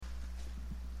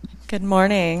Good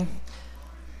morning.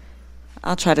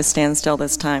 I'll try to stand still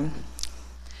this time.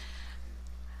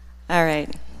 All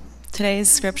right. Today's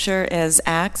scripture is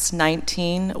Acts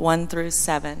 19, 1 through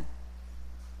 7.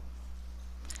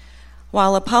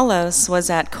 While Apollos was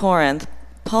at Corinth,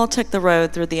 Paul took the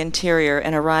road through the interior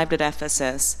and arrived at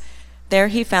Ephesus. There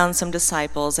he found some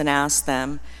disciples and asked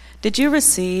them, "Did you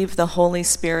receive the Holy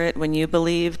Spirit when you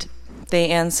believed?" They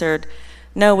answered,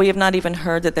 "No, we have not even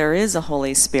heard that there is a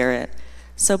Holy Spirit."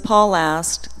 So Paul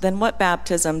asked, "Then what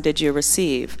baptism did you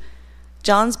receive?"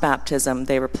 "John's baptism,"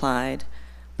 they replied.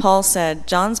 Paul said,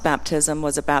 "John's baptism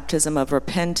was a baptism of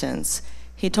repentance.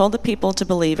 He told the people to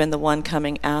believe in the one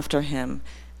coming after him,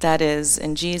 that is,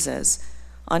 in Jesus."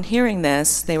 On hearing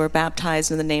this, they were baptized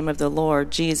in the name of the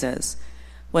Lord Jesus.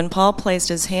 When Paul placed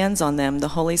his hands on them,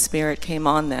 the Holy Spirit came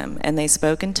on them, and they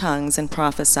spoke in tongues and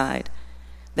prophesied.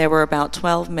 There were about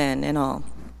 12 men in all.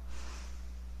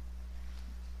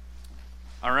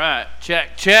 All right,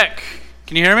 check.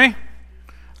 Can you hear me?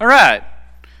 All right.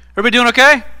 Everybody doing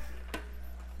okay?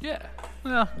 Yeah.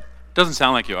 Well, doesn't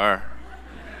sound like you are.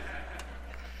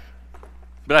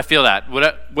 But I feel that.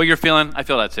 What you're feeling, I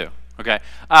feel that too. Okay.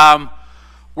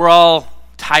 We're all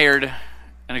tired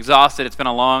and exhausted. It's been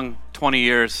a long 20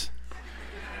 years.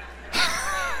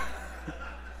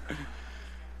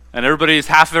 And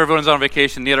half of everyone's on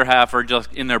vacation, the other half are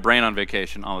just in their brain on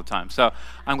vacation all the time. So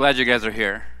I'm glad you guys are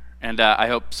here. And I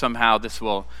hope somehow this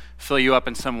will fill you up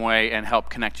in some way and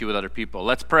help connect you with other people.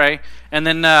 Let's pray. And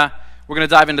then we're going to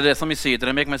dive into this. Let me see. Did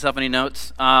I make myself any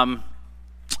notes?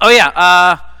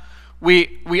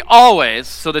 We always,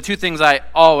 so the two things I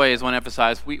always want to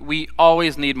emphasize, we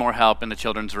always need more help in the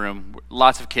children's room.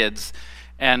 Lots of kids.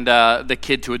 And the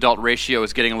kid-to-adult ratio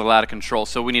is getting a little out of control.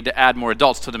 So we need to add more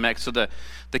adults to the mix so the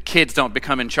kids don't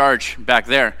become in charge back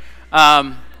there.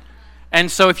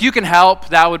 And so if you can help,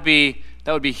 that would be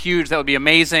huge. That would be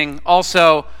amazing.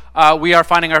 Also, we are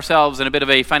finding ourselves in a bit of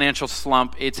a financial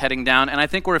slump. It's heading down, and I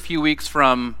think we're a few weeks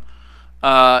from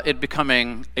it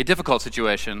becoming a difficult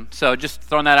situation. So just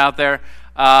throwing that out there.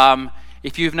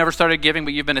 If you've never started giving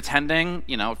but you've been attending,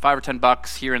 $5 or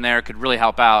 $10 here and there could really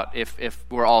help out if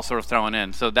we're all sort of throwing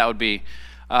in. So that would be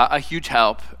a huge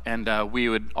help, and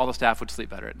all the staff would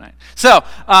sleep better at night. So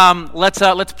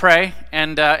let's pray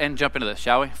and jump into this,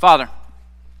 shall we? Father,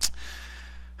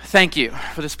 thank you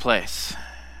for this place.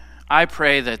 I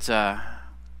pray that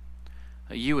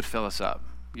you would fill us up.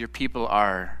 Your people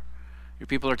are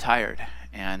tired,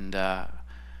 and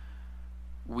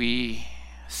we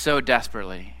so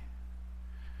desperately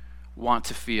want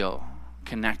to feel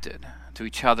connected to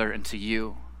each other and to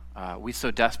you. We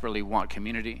so desperately want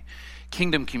community,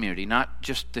 kingdom community, not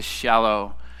just the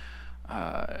shallow,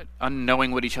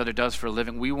 unknowing what each other does for a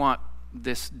living. We want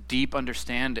this deep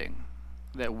understanding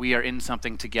that we are in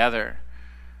something together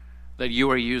that you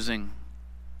are using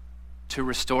to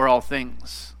restore all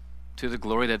things to the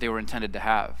glory that they were intended to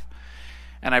have.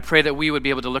 And I pray that we would be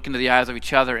able to look into the eyes of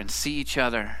each other and see each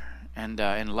other and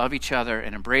love each other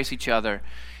and embrace each other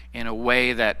in a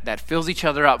way that fills each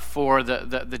other up for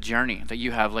the journey that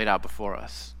you have laid out before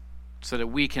us, so that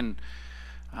we can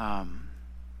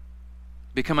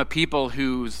become a people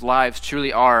whose lives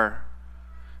truly are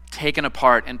taken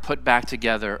apart and put back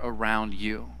together around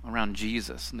you, around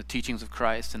Jesus and the teachings of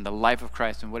Christ and the life of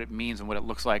Christ and what it means and what it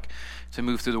looks like to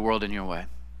move through the world in your way.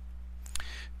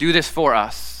 Do this for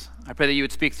us. I pray that you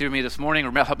would speak through me this morning,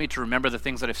 or help me to remember the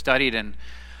things that I've studied, and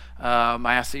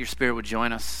I ask that your Spirit would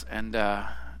join us and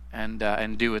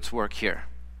do its work here.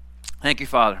 Thank you,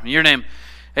 Father. In your name,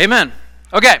 amen.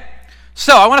 Okay,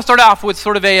 so I want to start off with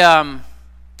sort of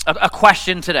a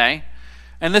question today,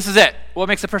 and this is it. What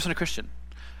makes a person a Christian?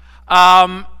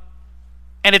 And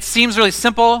it seems really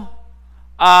simple,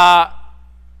 but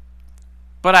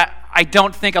I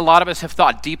don't think a lot of us have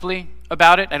thought deeply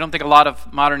about it. I don't think a lot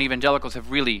of modern evangelicals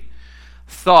have really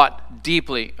thought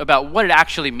deeply about what it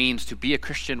actually means to be a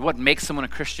Christian, what makes someone a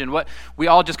Christian, what we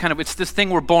all just kind of, it's this thing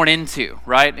we're born into,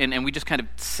 right? And we just kind of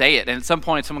say it. And at some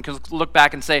point, someone can look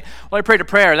back and say, well, I prayed a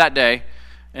prayer that day,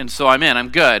 and so I'm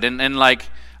good.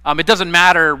 It doesn't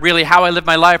matter really how I live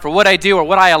my life or what I do or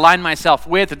what I align myself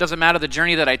with. It doesn't matter the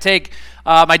journey that I take.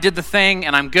 I did the thing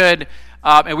and I'm good.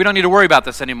 And we don't need to worry about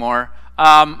this anymore.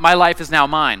 My life is now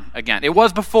mine again. It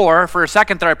was before, for a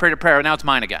second that I prayed a prayer, now it's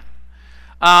mine again.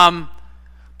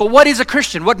 But what is a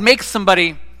Christian? What makes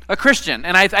somebody a Christian?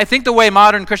 And I think the way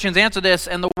modern Christians answer this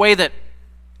and the way that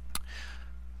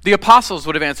the apostles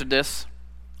would have answered this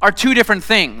are two different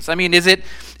things. I mean, is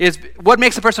what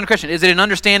makes a person a Christian? Is it an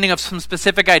understanding of some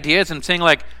specific ideas and saying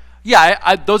like,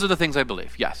 yeah, those are the things I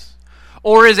believe, yes.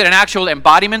 Or is it an actual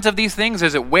embodiment of these things?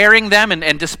 Is it wearing them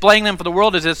and displaying them for the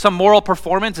world? Is it some moral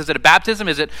performance? Is it a baptism?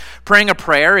 Is it praying a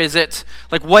prayer? Is it,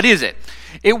 like, what is it?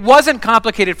 It wasn't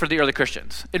complicated for the early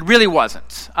Christians. It really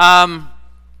wasn't.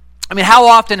 I mean, how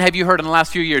often have you heard in the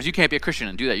last few years, you can't be a Christian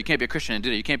and do that, you can't be a Christian and do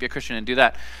that, you can't be a Christian and do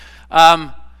that.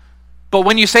 But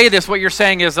when you say this, what you're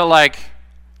saying is that, like,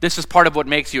 this is part of what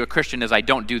makes you a Christian is I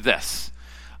don't do this.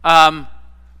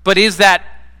 But is that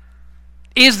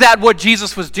what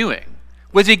Jesus was doing?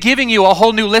 Was he giving you a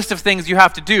whole new list of things you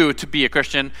have to do to be a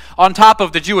Christian on top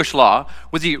of the Jewish law?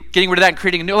 Was he getting rid of that and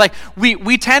creating a new? Like,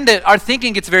 we tend to, our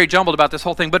thinking gets very jumbled about this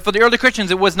whole thing, but for the early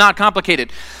Christians, it was not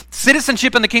complicated.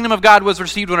 Citizenship in the kingdom of God was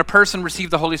received when a person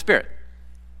received the Holy Spirit.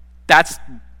 That's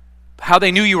how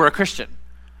they knew you were a Christian.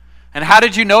 And how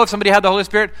did you know if somebody had the Holy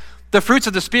Spirit? The fruits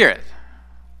of the Spirit.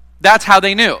 That's how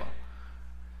they knew.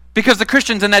 Because the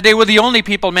Christians in that day were the only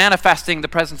people manifesting the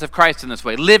presence of Christ in this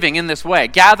way, living in this way,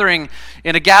 gathering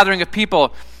in a gathering of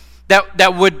people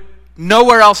that would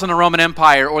nowhere else in the Roman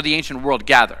Empire or the ancient world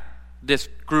gather. This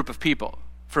group of people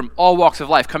from all walks of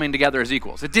life coming together as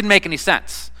equals. It didn't make any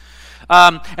sense.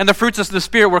 And the fruits of the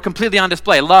Spirit were completely on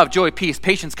display. Love, joy, peace,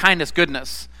 patience, kindness,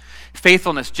 goodness,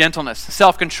 faithfulness, gentleness,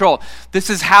 self-control. This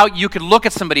is how you could look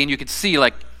at somebody and you could see,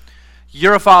 like,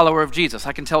 you're a follower of Jesus.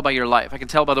 I can tell by your life. I can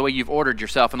tell by the way you've ordered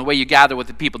yourself and the way you gather with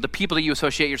the people that you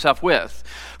associate yourself with.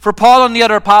 For Paul and the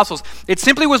other apostles, it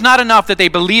simply was not enough that they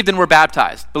believed and were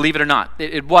baptized. Believe it or not,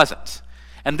 it wasn't.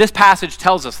 And this passage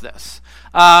tells us this.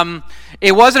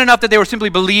 It wasn't enough that they were simply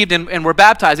believed and were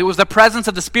baptized. It was the presence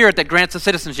of the Spirit that grants the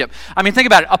citizenship. I mean, think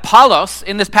about it. Apollos,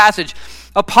 in this passage,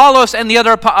 Apollos and the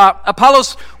other,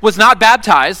 Apollos was not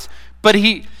baptized, but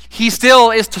he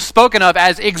still is spoken of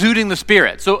as exuding the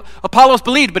Spirit. So Apollos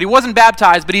believed, but he wasn't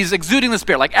baptized, but he's exuding the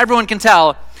Spirit. Like, everyone can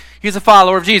tell he's a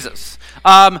follower of Jesus.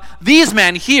 These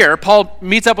men here, Paul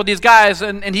meets up with these guys,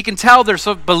 and he can tell they're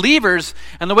sort of believers,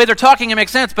 and the way they're talking, it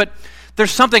makes sense, but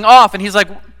there's something off, and he's like,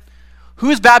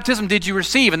 whose baptism did you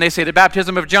receive? And they say, the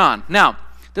baptism of John. Now,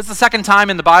 this is the second time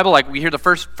in the Bible, like, we hear the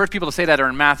first people to say that are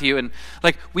in Matthew, and,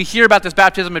 like, we hear about this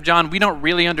baptism of John. We don't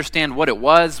really understand what it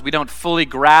was. We don't fully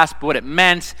grasp what it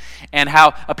meant, and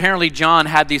how apparently John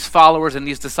had these followers and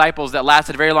these disciples that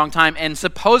lasted a very long time, and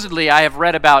supposedly I have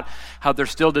read about how they're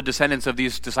still the descendants of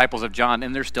these disciples of John,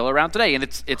 and they're still around today, and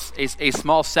it's a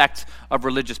small sect of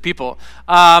religious people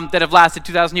that have lasted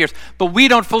 2,000 years. But we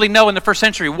don't fully know in the first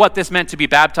century what this meant to be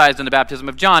baptized in the baptism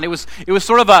of John. It was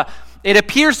sort of it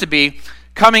appears to be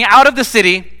coming out of the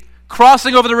city,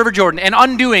 crossing over the River Jordan, and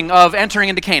undoing of entering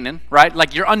into Canaan, right?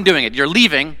 Like, you're undoing it, you're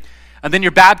leaving, and then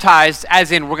you're baptized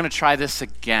as in, we're going to try this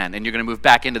again, and you're going to move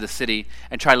back into the city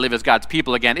and try to live as God's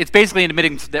people again. It's basically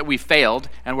admitting that we failed,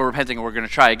 and we're repenting, and we're going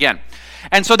to try again.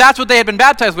 And so that's what they had been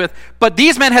baptized with, but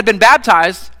these men had been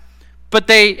baptized,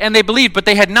 they believed, but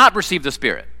they had not received the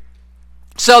Spirit.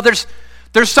 So there's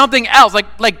something else,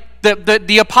 like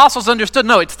the apostles understood,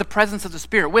 no, it's the presence of the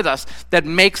Spirit with us that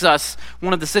makes us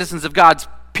one of the citizens of God's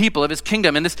people, of his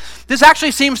kingdom. And this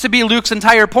actually seems to be Luke's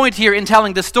entire point here in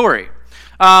telling this story.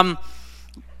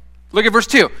 Look at verse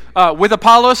 2. With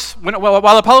Apollos,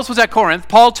 while Apollos was at Corinth,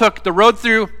 Paul took the road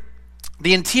through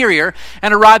the interior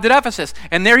and arrived at Ephesus.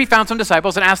 And there he found some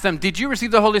disciples and asked them, did you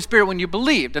receive the Holy Spirit when you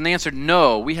believed? And they answered,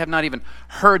 no, we have not even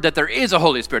heard that there is a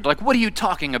Holy Spirit. Like, what are you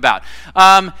talking about?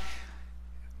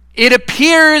 It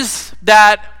appears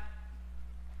that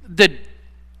the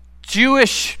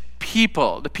Jewish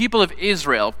people, the people of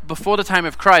Israel, before the time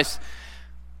of Christ,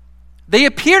 they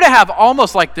appear to have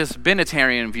almost like this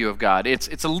binitarian view of God.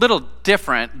 It's a little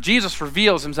different. Jesus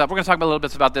reveals himself. We're going to talk a little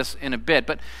bit about this in a bit,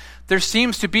 but there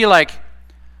seems to be like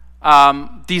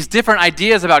these different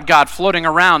ideas about God floating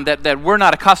around that we're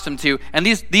not accustomed to, and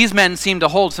these men seem to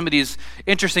hold some of these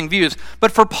interesting views.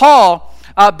 But for Paul,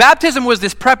 baptism was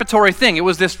this preparatory thing. It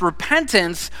was this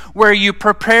repentance where you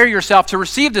prepare yourself to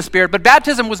receive the Spirit, but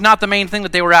baptism was not the main thing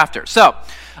that they were after. So,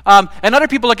 and other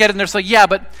people look at it and they're like, yeah,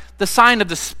 but the sign of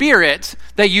the Spirit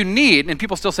that you need, and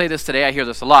people still say this today, I hear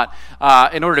this a lot,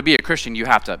 in order to be a Christian, you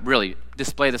have to really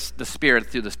display the Spirit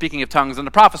through the speaking of tongues and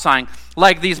the prophesying,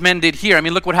 like these men did here. I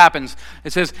mean, look what happens.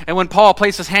 It says, and when Paul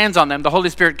placed his hands on them, the Holy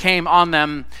Spirit came on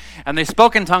them, and they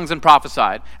spoke in tongues and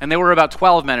prophesied, and they were about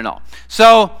 12 men in all.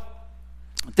 So,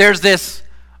 there's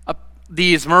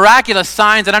these miraculous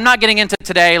signs, and I'm not getting into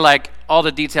today like all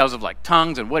the details of like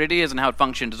tongues and what it is and how it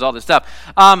functions, all this stuff.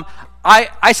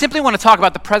 I simply want to talk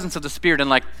about the presence of the Spirit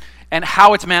and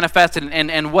how it's manifested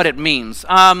and what it means.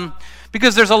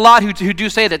 Because there's a lot who do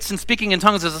say that since speaking in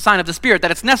tongues is a sign of the Spirit,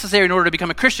 that it's necessary in order to become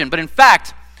a Christian. But in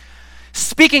fact,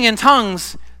 speaking in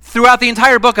tongues throughout the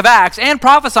entire book of Acts and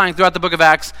prophesying throughout the book of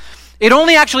Acts, it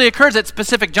only actually occurs at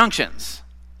specific junctions.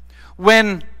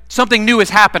 When something new is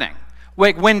happening,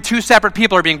 like when two separate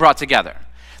people are being brought together.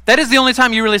 That is the only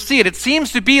time you really see it. It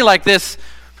seems to be like this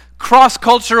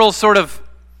cross-cultural sort of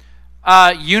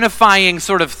unifying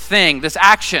sort of thing, this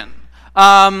action.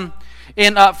 Let's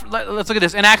look at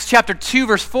this. In Acts chapter 2,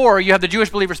 verse 4, you have the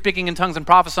Jewish believers speaking in tongues and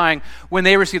prophesying when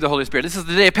they receive the Holy Spirit. This is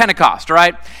the day of Pentecost,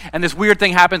 right? And this weird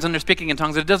thing happens and they're speaking in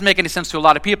tongues. It doesn't make any sense to a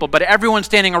lot of people, but everyone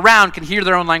standing around can hear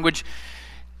their own language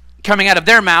coming out of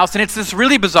their mouths, and it's this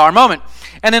really bizarre moment.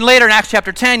 And then later in Acts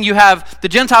chapter 10, you have the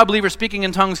Gentile believers speaking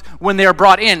in tongues when they are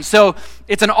brought in. So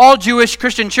it's an all-Jewish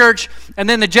Christian church, and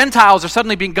then the Gentiles are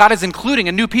suddenly God is including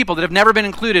a new people that have never been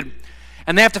included,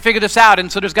 and they have to figure this out,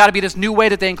 and so there's got to be this new way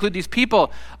that they include these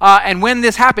people. And when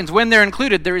this happens, when they're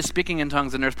included, there is speaking in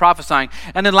tongues and there's prophesying.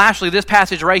 And then lastly, this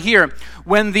passage right here,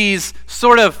 when these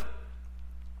sort of,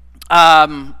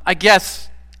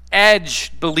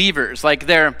 edge believers, like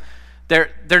they're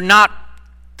not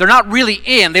really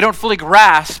in, they don't fully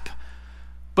grasp,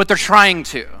 but they're trying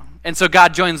to. And so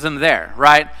God joins them there,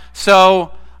 right?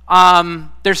 So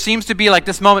there seems to be like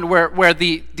this moment where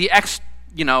the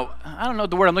I don't know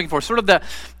the word I'm looking for, sort of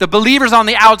the believers on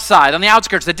the outside, on the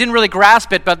outskirts that didn't really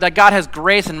grasp it, but that God has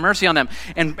grace and mercy on them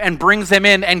and brings them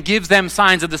in and gives them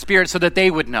signs of the Spirit so that they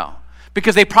would know.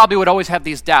 Because they probably would always have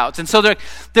these doubts. And so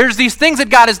there's these things that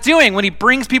God is doing when he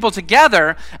brings people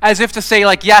together as if to say,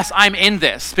 like, yes, I'm in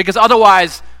this. Because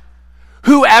otherwise,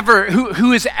 who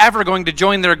is ever going to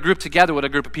join their group together with a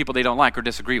group of people they don't like or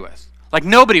disagree with? Like,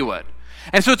 nobody would.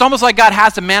 And so it's almost like God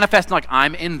has to manifest, like,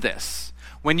 I'm in this.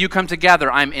 When you come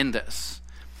together, I'm in this.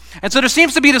 And so there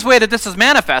seems to be this way that this is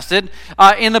manifested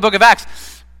in the book of Acts.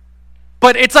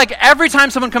 But it's like every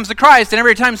time someone comes to Christ and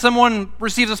every time someone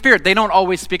receives the Spirit, they don't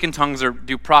always speak in tongues or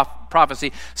do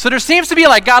prophecy. So there seems to be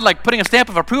like God like putting a stamp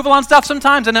of approval on stuff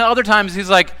sometimes, and then other times he's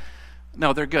like,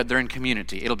 no, they're good. They're in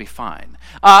community. It'll be fine.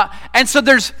 But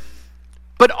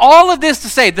all of this to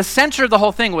say, the center of the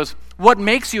whole thing was what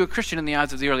makes you a Christian in the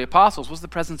eyes of the early apostles was the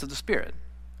presence of the Spirit.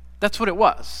 That's what it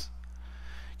was.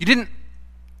 You didn't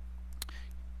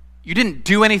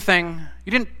do anything.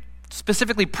 You didn't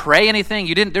specifically pray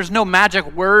anything. There's no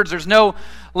magic words. There's no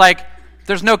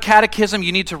catechism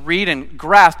you need to read and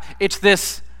grasp. It's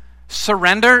this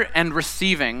surrender and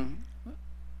receiving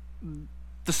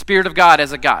the Spirit of God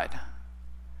as a guide,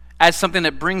 as something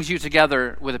that brings you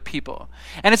together with a people.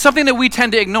 And it's something that we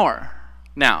tend to ignore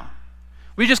now.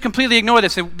 We just completely ignore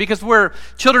this because we're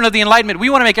children of the Enlightenment. We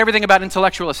want to make everything about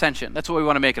intellectual ascension. That's what we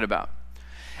want to make it about.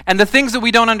 And the things that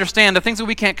we don't understand, the things that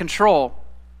we can't control,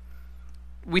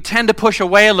 we tend to push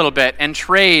away a little bit and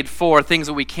trade for things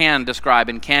that we can describe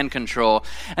and can control.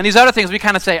 And these other things we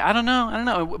kind of say, I don't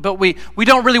know. But we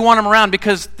don't really want them around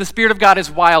because the Spirit of God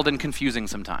is wild and confusing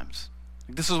sometimes.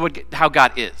 This is how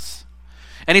God is.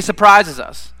 And he surprises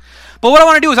us. But what I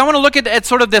want to do is I want to look at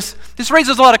sort of this. This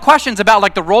raises a lot of questions about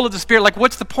like the role of the Spirit. Like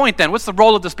what's the point then? What's the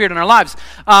role of the Spirit in our lives?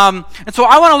 And so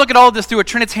I want to look at all of this through a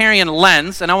Trinitarian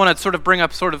lens. And I want to sort of bring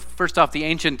up sort of first off the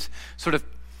ancient sort of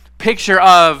picture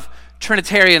of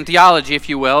Trinitarian theology, if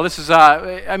you will. This is,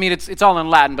 it's all in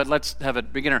Latin, but let's have a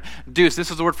beginner. Deus, this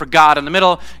is the word for God in the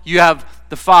middle. You have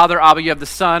the Father, Abba, you have the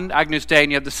Son, Agnus Dei,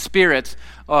 and you have the Spirit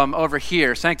over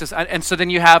here, Sanctus. And so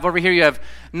then you have, over here you have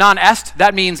non est,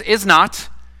 that means is not,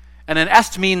 and then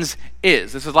est means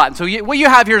is. This is Latin. So what you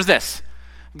have here is this.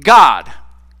 God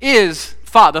is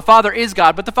the Father is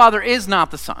God, but the Father is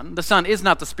not the Son. The Son is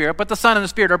not the Spirit, but the Son and the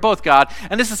Spirit are both God.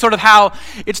 And this is sort of how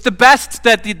it's the best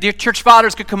that the church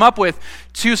fathers could come up with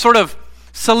to sort of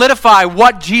solidify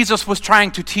what Jesus was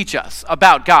trying to teach us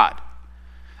about God.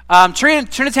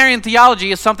 Trinitarian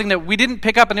theology is something that we didn't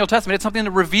pick up in the Old Testament. It's something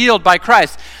that revealed by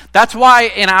Christ. That's why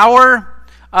in our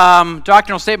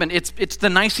doctrinal statement, it's the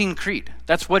Nicene Creed.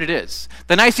 That's what it is.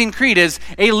 The Nicene Creed is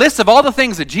a list of all the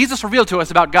things that Jesus revealed to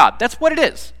us about God. That's what it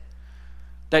is.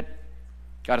 That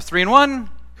God is three in one,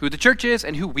 who the church is,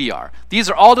 and who we are. These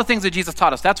are all the things that Jesus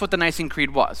taught us. That's what the Nicene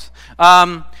Creed was.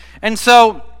 And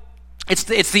so it's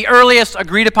the earliest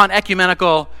agreed upon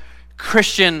ecumenical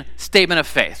Christian statement of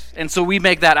faith. And so we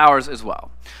make that ours as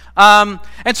well. And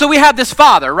so we have this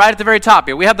Father right at the very top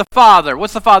here. We have the Father.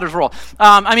 What's the Father's role?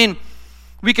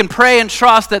 We can pray and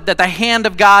trust that the hand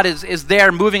of God is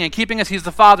there moving and keeping us. He's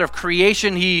the Father of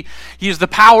creation. He is the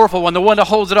powerful one, the one that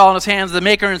holds it all in his hands, the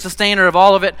maker and sustainer of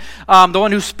all of it, the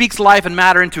one who speaks life and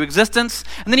matter into existence.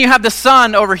 And then you have the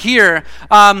Son over here,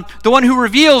 the one who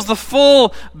reveals the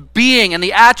full being and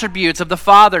the attributes of the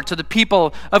Father to the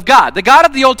people of God. The God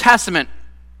of the Old Testament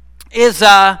is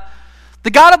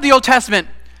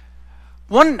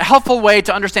one helpful way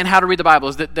to understand how to read the Bible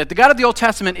is that the God of the Old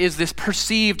Testament is this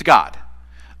perceived God.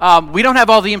 We don't have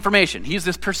all the information. He's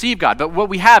this perceived God. But what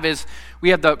we have is we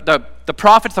have the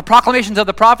prophets, the proclamations of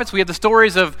the prophets. We have the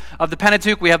stories of the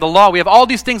Pentateuch. We have the law. We have all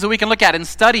these things that we can look at and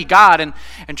study God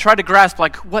and try to grasp,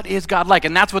 like, what is God like?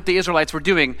 And that's what the Israelites were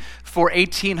doing for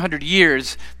 1,800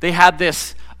 years. They had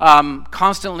this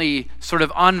constantly sort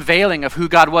of unveiling of who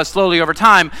God was slowly over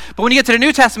time. But when you get to the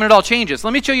New Testament, it all changes.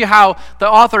 Let me show you how the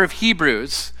author of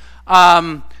Hebrews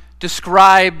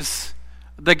describes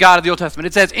the God of the Old Testament.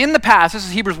 It says, in the past, this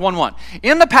is Hebrews 1:1,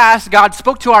 in the past, God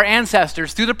spoke to our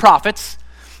ancestors through the prophets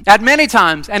at many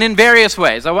times and in various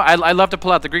ways. I love to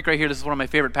pull out the Greek right here. This is one of my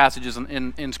favorite passages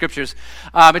in scriptures.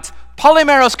 It's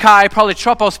polymeros kai,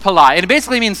 polytropos polai. And it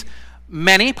basically means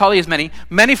many, poly is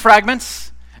many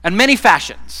fragments and many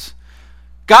fashions.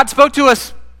 God spoke to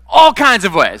us all kinds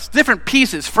of ways, different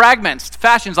pieces, fragments,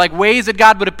 fashions, like ways that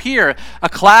God would appear, a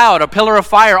cloud, a pillar of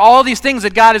fire, all these things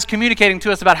that God is communicating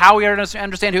to us about how we are to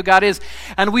understand who God is,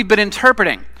 and we've been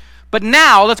interpreting. But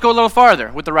now, let's go a little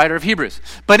farther with the writer of Hebrews.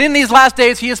 But in these last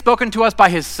days, he has spoken to us by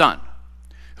his Son,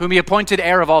 whom he appointed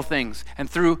heir of all things, and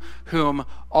through whom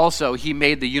also he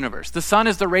made the universe. The Son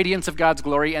is the radiance of God's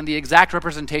glory and the exact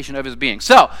representation of his being.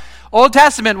 So, Old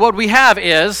Testament, what we have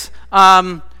is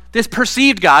this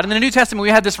perceived God. In the New Testament, we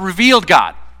have this revealed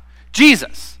God,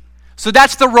 Jesus. So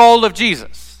that's the role of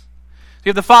Jesus.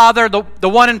 You have the Father, the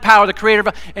one in power, the creator,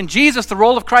 and Jesus, the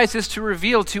role of Christ is to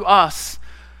reveal to us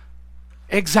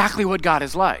exactly what God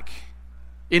is like.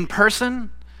 In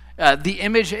person, the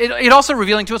image, it also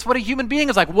revealing to us what a human being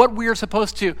is like, what we're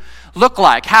supposed to look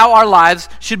like, how our lives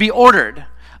should be ordered.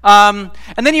 And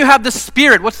then you have the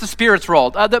Spirit. What's the Spirit's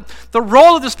role? The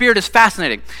role of the Spirit is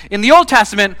fascinating. In the Old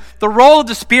Testament, the role of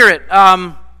the Spirit,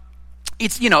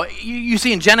 it's, you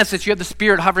see in Genesis, you have the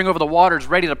Spirit hovering over the waters,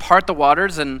 ready to part the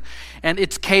waters, and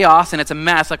it's chaos, and it's a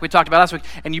mess, like we talked about last week,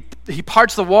 and he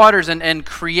parts the waters and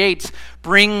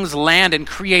brings land and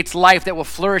creates life that will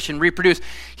flourish and reproduce.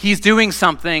 He's doing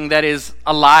something that is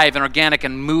alive and organic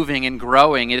and moving and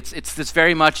growing. It's this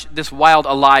very much this wild,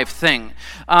 alive thing.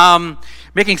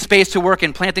 Making space to work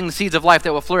and planting the seeds of life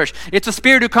that will flourish. It's a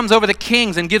Spirit who comes over the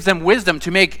kings and gives them wisdom to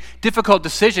make difficult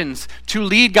decisions, to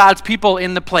lead God's people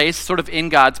in the place, sort of in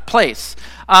God's place,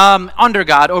 under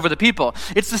God, over the people.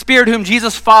 It's the Spirit whom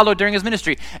Jesus followed during his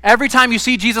ministry. Every time you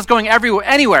see Jesus going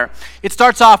anywhere, it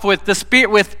starts off with the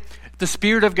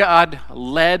Spirit of God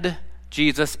led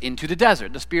Jesus into the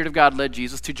desert. The Spirit of God led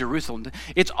Jesus to Jerusalem.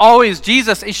 It's always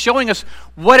Jesus is showing us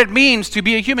what it means to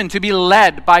be a human, to be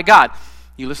led by God.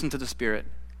 You listen to the Spirit,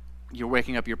 you're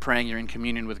waking up, you're praying, you're in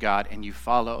communion with God, and you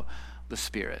follow the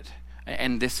Spirit.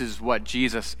 And this is what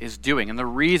Jesus is doing. And the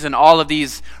reason all of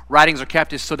these writings are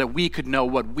kept is so that we could know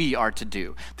what we are to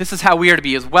do. This is how we are to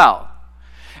be as well.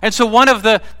 And so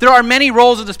there are many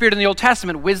roles of the Spirit in the Old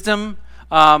Testament: wisdom,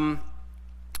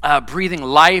 breathing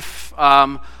life,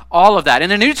 all of that. In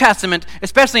the New Testament,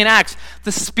 especially in Acts,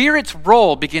 the Spirit's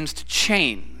role begins to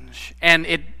change.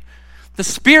 And the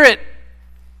Spirit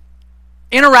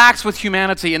interacts with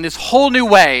humanity in this whole new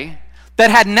way that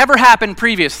had never happened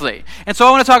previously. And so I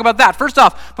want to talk about that. First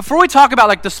off, before we talk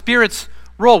about the Spirit's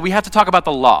role, we have to talk about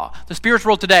the law. The Spirit's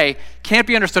role today can't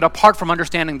be understood apart from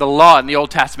understanding the law in the Old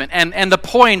Testament and the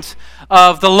point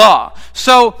of the law.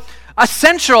 So I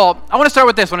want to start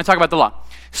with this when I talk about the law.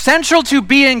 Central to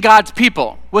being God's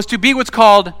people was to be what's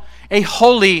called a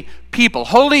holy people.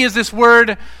 Holy is this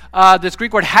word, this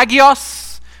Greek word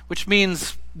hagios, which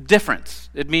means different.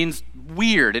 It means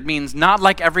weird. It means not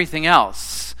like everything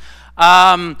else.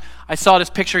 I saw this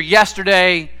picture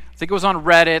yesterday. I think it was on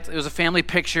Reddit. It was a family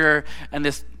picture, and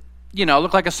this,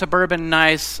 looked like a suburban,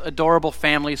 nice, adorable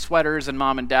family, sweaters and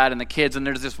mom and dad and the kids, and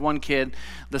there's this one kid,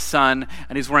 the son,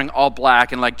 and he's wearing all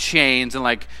black and chains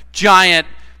and giant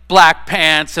black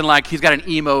pants, and he's got an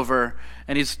emo-over,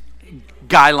 and he's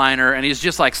guy liner, and he's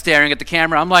just staring at the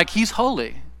camera. I'm like, he's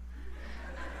holy.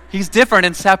 He's different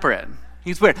and separate.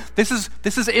 He's weird. This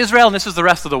is Israel, and this is the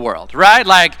rest of the world,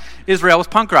 right? Israel was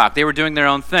punk rock. They were doing their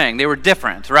own thing. They were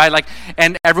different, right?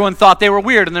 And everyone thought they were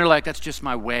weird, and they're like, that's just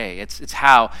my way. It's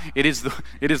how it is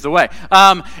the way.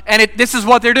 This is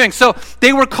what they're doing. So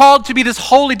they were called to be this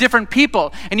wholly different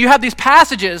people. And you have these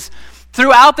passages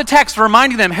throughout the text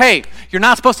reminding them, hey, you're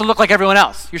not supposed to look like everyone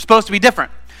else. You're supposed to be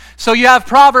different. So you have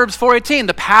Proverbs 4:18,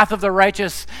 the path of the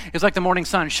righteous is like the morning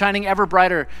sun, shining ever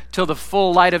brighter till the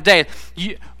full light of day.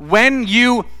 When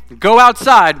you go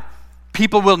outside,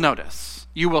 people will notice.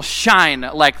 You will shine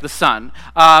like the sun.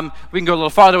 We can go a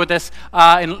little farther with this.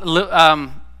 In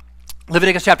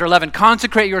Leviticus chapter 11,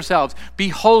 consecrate yourselves, be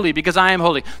holy because I am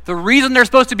holy. The reason they're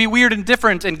supposed to be weird and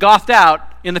different and gothed out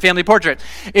in the family portrait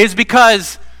is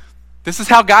because This is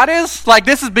how God is? Like,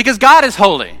 this is because God is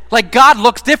holy. Like, God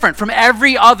looks different from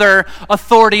every other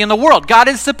authority in the world. God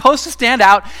is supposed to stand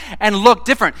out and look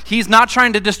different. He's not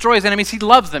trying to destroy his enemies. He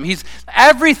loves them.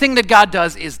 Everything that God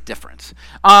does is different.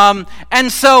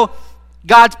 And so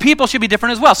God's people should be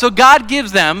different as well. So God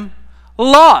gives them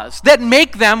laws that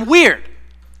make them weird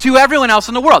to everyone else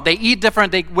in the world. They eat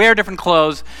different, they wear different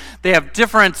clothes, they have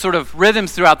different sort of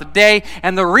rhythms throughout the day.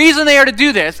 And the reason they are to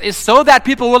do this is so that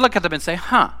people will look at them and say,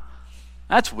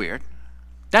 that's weird.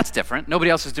 That's different.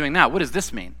 Nobody else is doing that. What does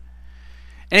this mean?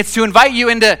 And it's to invite you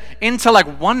into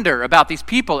like wonder about these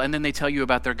people, and then they tell you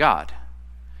about their God.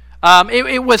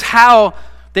 It was how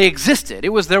they existed. It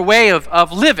was their way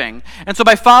of living. And so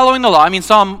by following the law,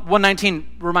 Psalm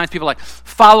 119 reminds people like,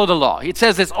 follow the law. It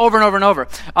says this over and over and over.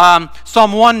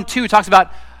 Psalm 1:2 talks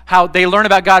about how they learn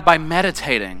about God by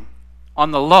meditating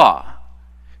on the law.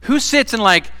 Who sits and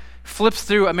like flips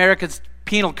through America's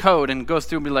penal code and goes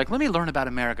through and be like, let me learn about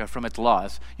America from its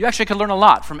laws? You actually can learn a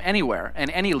lot from anywhere and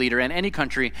any leader in any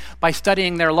country by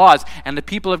studying their laws. And the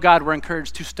people of God were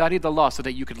encouraged to study the law so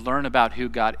that you could learn about who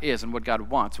God is and what God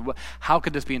wants. How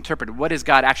could this be interpreted? What is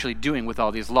God actually doing with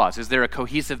all these laws? Is there a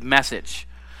cohesive message?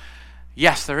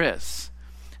 Yes, there is.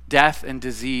 Death and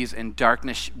disease and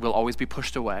darkness will always be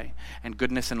pushed away, and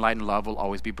goodness and light and love will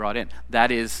always be brought in.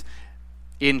 That is,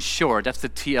 in short, that's the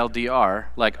TLDR,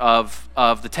 like of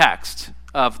the text,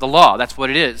 of the law. That's what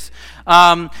it is.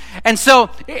 And so,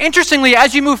 interestingly,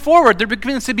 as you move forward, there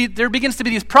begins to be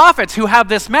these prophets who have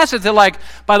this message that, like,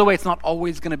 by the way, it's not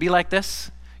always going to be like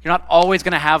this. You're not always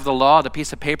going to have the law, the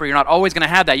piece of paper. You're not always going to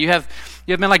have that. You have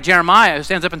men like Jeremiah who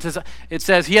stands up and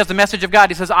says, he has the message of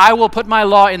God. He says, I will put my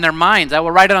law in their minds. I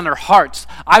will write it on their hearts.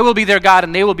 I will be their God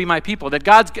and they will be my people. That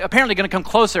God's apparently going to come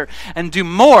closer and do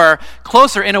more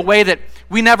closer in a way that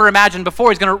we never imagined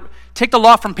before. He's going to take the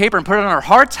law from paper and put it on our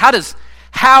hearts. How does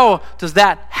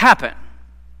that happen?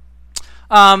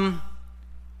 And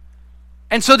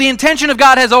so the intention of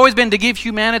God has always been to give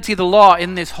humanity the law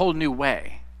in this whole new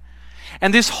way.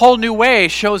 And this whole new way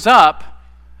shows up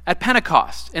at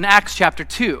Pentecost in Acts chapter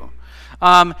 2.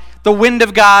 The wind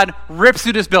of God rips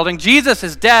through this building. Jesus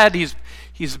is dead.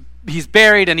 He's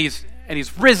buried and he's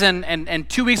risen, and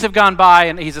 2 weeks have gone by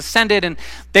and he's ascended, and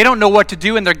they don't know what to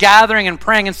do, and they're gathering and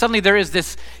praying, and suddenly there is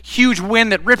this huge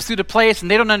wind that rips through the place, and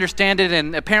they don't understand it,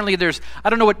 and apparently there's, I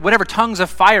don't know whatever tongues of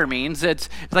fire means. It's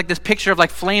like this picture of like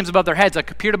flames above their heads,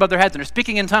 like appeared above their heads, and they're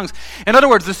speaking in tongues. In other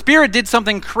words, the Spirit did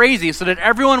something crazy so that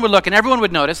everyone would look and everyone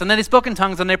would notice, and then they spoke in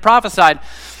tongues and they prophesied.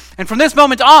 And from this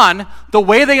moment on, the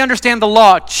way they understand the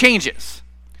law changes.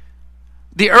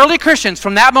 The early Christians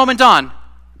from that moment on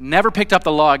never picked up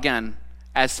the law again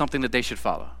as something that they should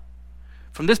follow.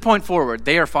 From this point forward,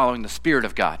 they are following the Spirit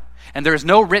of God. And there is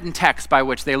no written text by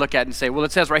which they look at and say, well,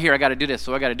 it says right here, I got to do this,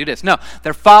 so I got to do this. No,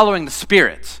 they're following the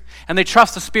Spirit. And they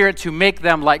trust the Spirit to make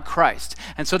them like Christ.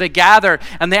 And so they gather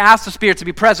and they ask the Spirit to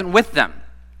be present with them.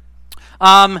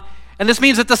 And this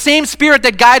means that the same Spirit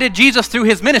that guided Jesus through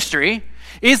his ministry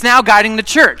is now guiding the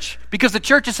church, because the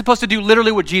church is supposed to do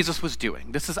literally what Jesus was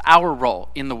doing. This is our role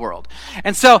in the world.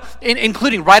 And so,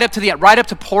 including right up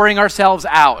to pouring ourselves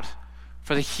out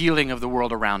for the healing of the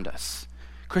world around us.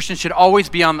 Christians should always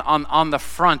be on the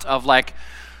front of like,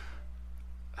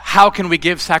 how can we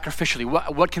give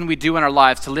sacrificially? What can we do in our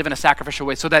lives to live in a sacrificial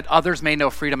way so that others may know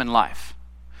freedom in life?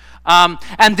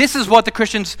 And this is what the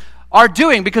Christians are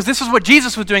doing, because this is what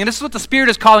Jesus was doing, and this is what the Spirit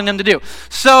is calling them to do.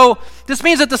 So this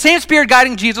means that the same Spirit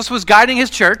guiding Jesus was guiding his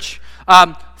church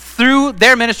through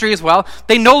their ministry as well.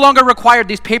 They no longer required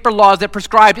these paper laws that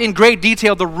prescribed in great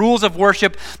detail the rules of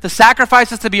worship, the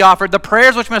sacrifices to be offered, the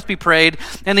prayers which must be prayed,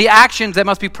 and the actions that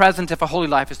must be present if a holy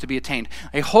life is to be attained.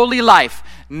 A holy life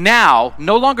now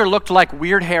no longer looked like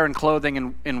weird hair and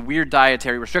clothing and weird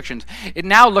dietary restrictions. It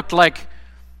now looked like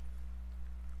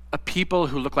a people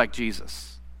who look like Jesus,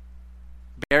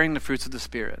 bearing the fruits of the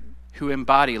Spirit, who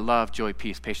embody love, joy,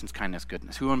 peace, patience, kindness,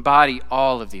 goodness, who embody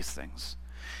all of these things.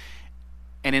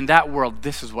 And in that world,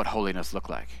 this is what holiness looked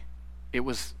like. It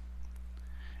was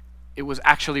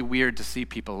actually weird to see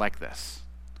people like this,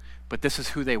 but this is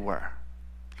who they were.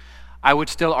 I would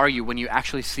still argue, when you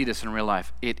actually see this in real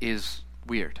life, it is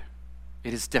weird.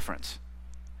 It is different.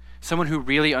 Someone who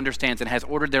really understands and has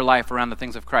ordered their life around the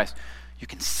things of Christ, you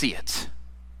can see it.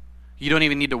 You don't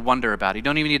even need to wonder about it. You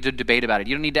don't even need to debate about it.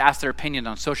 You don't need to ask their opinion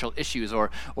on social issues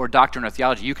or doctrine or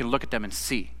theology. You can look at them and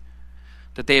see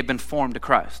that they have been formed to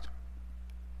Christ.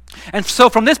 And so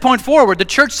from this point forward, the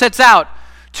church sets out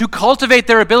to cultivate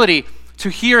their ability to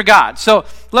hear God. So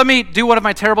let me do one of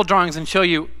my terrible drawings and show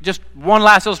you just one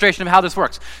last illustration of how this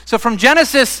works. So from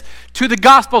Genesis to the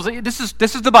Gospels, this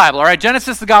is the Bible, all right?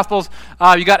 Genesis, the Gospels,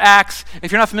 you got Acts.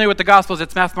 If you're not familiar with the Gospels,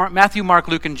 it's Matthew, Mark,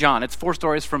 Luke, and John. It's 4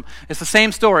 stories it's the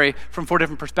same story from 4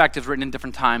 different perspectives written in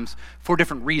different times for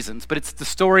different reasons, but it's the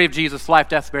story of Jesus' life,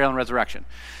 death, burial, and resurrection.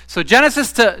 So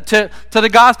Genesis to the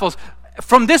Gospels,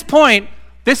 from this point,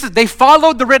 they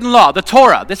followed the written law, the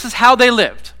Torah. This is how they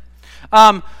lived.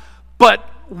 But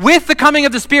with the coming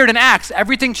of the Spirit in Acts,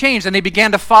 everything changed and they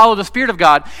began to follow the Spirit of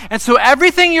God. And so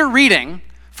everything you're reading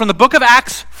from the book of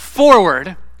Acts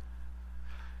forward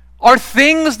are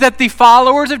things that the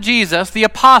followers of Jesus, the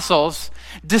apostles,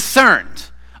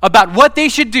 discerned about what they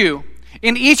should do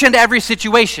in each and every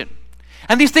situation.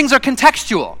 And these things are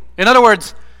contextual. In other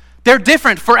words, they're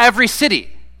different for every city.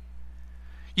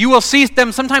 You will see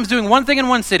them sometimes doing one thing in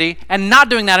one city and not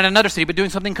doing that in another city, but doing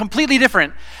something completely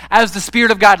different as the Spirit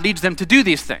of God leads them to do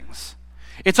these things.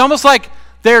 It's almost like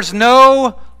there's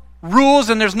no rules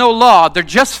and there's no law. They're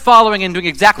just following and doing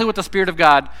exactly what the Spirit of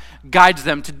God guides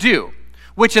them to do,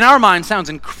 which in our mind sounds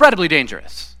incredibly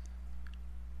dangerous.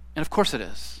 And of course it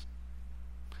is.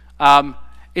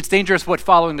 It's dangerous what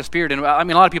following the Spirit, and I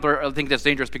mean, a lot of people think that's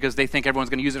dangerous because they think everyone's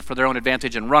going to use it for their own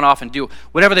advantage and run off and do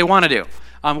whatever they want to do.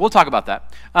 We'll talk about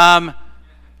that.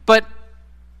 But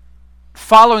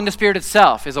following the Spirit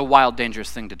itself is a wild,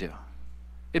 dangerous thing to do.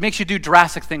 It makes you do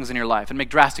drastic things in your life and make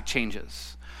drastic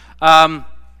changes.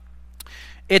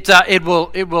 It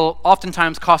will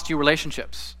oftentimes cost you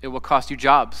relationships. It will cost you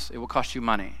jobs. It will cost you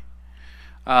money.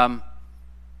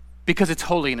 Because it's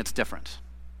holy and it's different.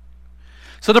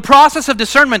 So the process of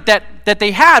discernment that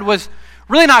they had was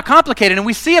really not complicated, and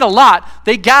we see it a lot.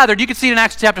 They gathered. You can see it in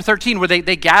Acts chapter 13 where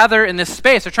they gather in this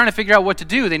space. They're trying to figure out what to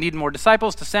do. They need more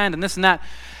disciples to send and this and that.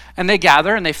 And they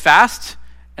gather and they fast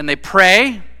and they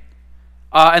pray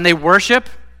and they worship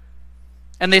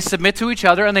and they submit to each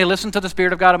other and they listen to the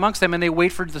Spirit of God amongst them and they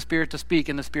wait for the Spirit to speak,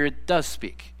 and the Spirit does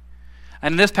speak.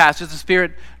 And in this passage, the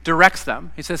Spirit directs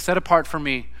them. He says, "Set apart for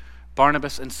me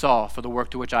Barnabas and Saul for the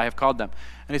work to which I have called them."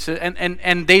 And he said,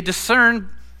 and they discerned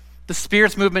the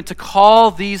Spirit's movement to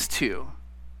call these two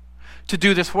to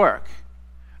do this work.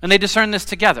 And they discerned this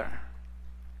together.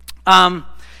 And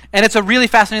it's a really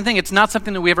fascinating thing. It's not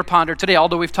something that we ever pondered today,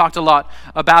 although we've talked a lot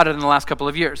about it in the last couple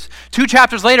of years. 2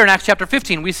 chapters later in Acts chapter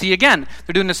 15, we see again,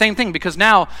 they're doing the same thing because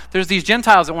now there's these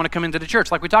Gentiles that want to come into the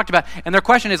church, like we talked about. And their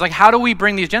question is, like, how do we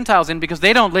bring these Gentiles in? Because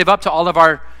they don't live up to all of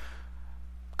our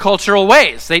cultural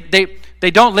ways. They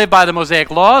don't live by the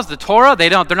Mosaic laws, the Torah. They're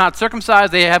not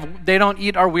circumcised. They don't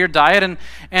eat our weird diet,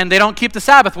 and they don't keep the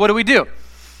Sabbath. What do we do?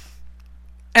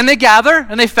 And they gather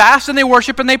and they fast and they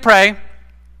worship and they pray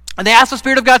and they ask the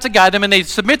Spirit of God to guide them and they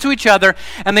submit to each other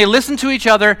and they listen to each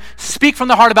other speak from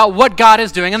the heart about what God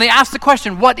is doing, and they ask the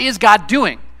question, what is God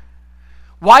doing?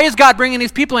 Why is God bringing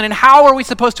these people in, and how are we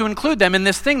supposed to include them in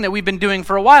this thing that we've been doing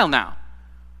for a while now?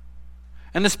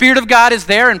 And the Spirit of God is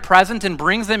there and present and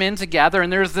brings them in together,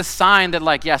 and there's this sign that,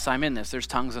 like, yes, I'm in this. There's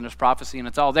tongues and there's prophecy and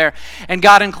it's all there, and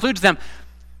God includes them.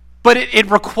 But it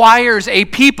requires a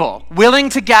people willing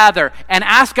to gather and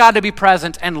ask God to be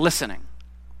present and listening.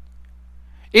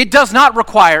 It does not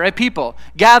require a people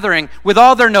gathering with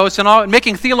all their notes and all,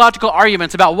 making theological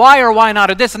arguments about why or why not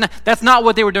or this and that. That's not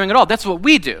what they were doing at all. That's what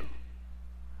we do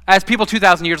as people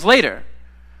 2,000 years later,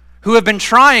 who have been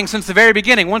trying since the very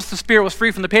beginning. Once the Spirit was free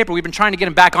from the paper, we've been trying to get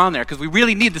him back on there because we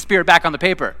really need the Spirit back on the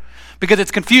paper because it's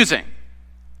confusing.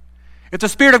 If the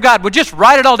Spirit of God would just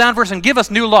write it all down for us and give us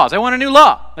new laws. I want a new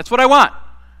law. That's what I want.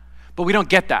 But we don't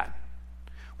get that.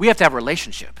 We have to have a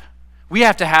relationship. We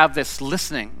have to have this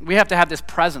listening. We have to have this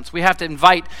presence. We have to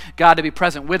invite God to be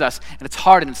present with us, and it's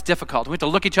hard and it's difficult. We have to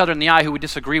look each other in the eye who we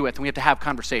disagree with, and we have to have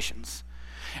conversations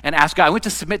and ask God. We have to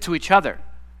submit to each other.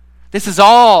 This is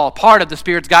all part of the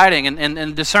Spirit's guiding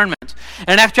and discernment. And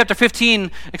in Acts chapter 15,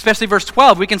 especially verse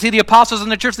 12, we can see the apostles and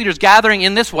the church leaders gathering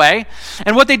in this way.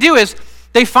 And what they do is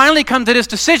they finally come to this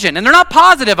decision. And they're not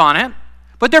positive on it,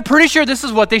 but they're pretty sure this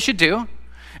is what they should do.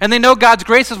 And they know God's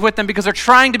grace is with them because they're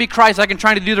trying to be Christ-like and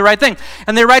trying to do the right thing.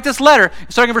 And they write this letter,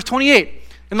 starting in verse 28.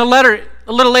 In the letter,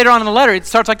 a little later on in the letter, it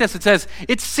starts like this. It says,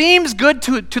 "It seems good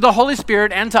to the Holy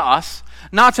Spirit and to us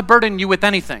not to burden you with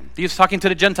anything." He's talking to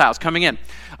the Gentiles coming in.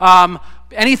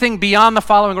 Anything beyond the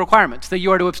following requirements: that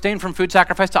you are to abstain from food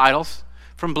sacrificed to idols,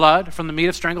 from blood, from the meat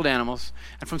of strangled animals,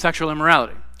 and from sexual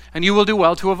immorality. And you will do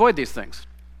well to avoid these things.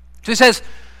 So he says,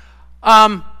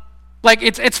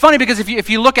 it's funny because if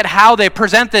you look at how they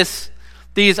present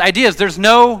these ideas, there's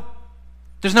no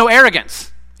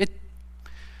arrogance.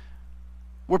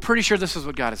 We're pretty sure this is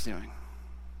what God is doing.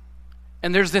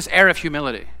 And there's this air of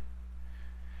humility.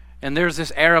 and there's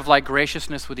this air of like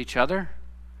graciousness with each other,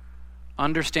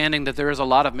 understanding that there is a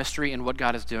lot of mystery in what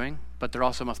God is doing, but there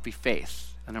also must be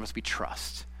faith and there must be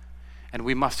trust. And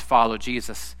we must follow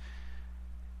Jesus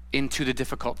into the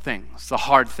difficult things, the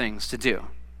hard things to do.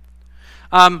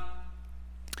 And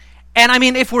I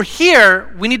mean, if we're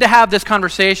here, we need to have this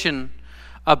conversation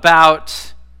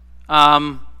about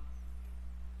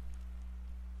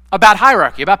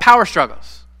hierarchy, about power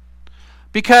struggles.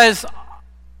 Because,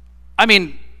 I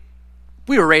mean,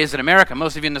 we were raised in America,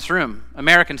 most of you in this room,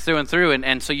 Americans through and through,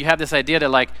 and so you have this idea that,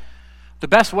 like, the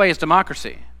best way is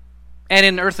democracy. And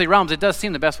in earthly realms, it does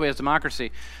seem the best way is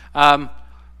democracy.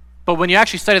 But when you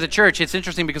actually study the church, it's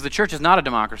interesting because the church is not a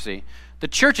democracy. The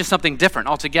church is something different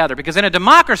altogether, because in a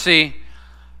democracy,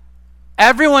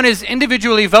 everyone is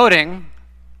individually voting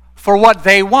for what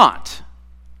they want,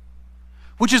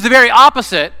 which is the very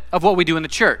opposite of what we do in the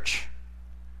church.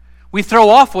 We throw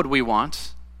off what we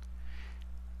want,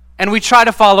 and we try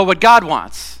to follow what God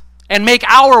wants, and make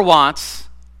our wants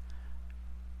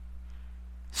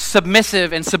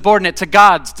submissive and subordinate to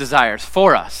God's desires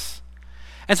for us.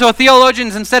 And so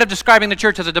theologians, instead of describing the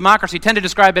church as a democracy, tend to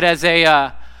describe it as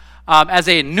a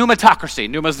pneumatocracy.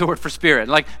 Pneuma is the word for spirit.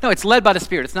 Like, no, it's led by the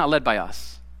Spirit. It's not led by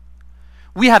us.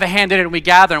 We have a hand in it, and we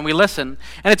gather, and we listen.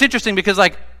 And it's interesting because,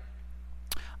 like,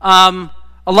 a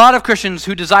lot of Christians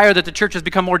who desire that the church has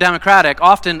become more democratic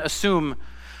often assume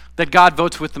that God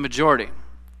votes with the majority.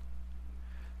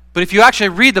 But if you actually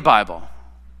read the Bible,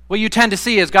 what you tend to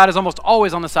see is God is almost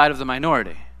always on the side of the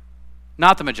minority,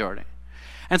 not the majority.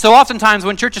 And so oftentimes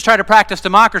when churches try to practice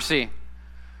democracy,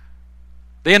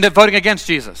 they end up voting against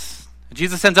Jesus. And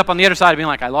Jesus ends up on the other side being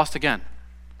like, I lost again.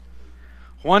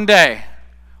 One day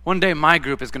my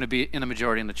group is going to be in the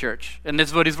majority in the church. And this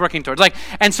is what he's working towards.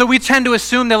 And so we tend to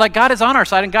assume that, like, God is on our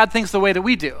side and God thinks the way that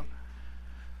we do.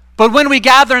 But when we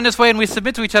gather in this way and we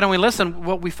submit to each other and we listen,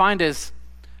 what we find is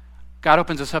God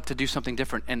opens us up to do something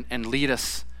different and lead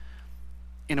us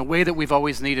in a way that we've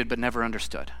always needed but never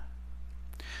understood.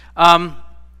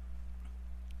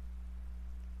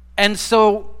 And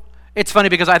so it's funny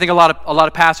because I think a lot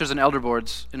of pastors and elder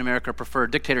boards in America prefer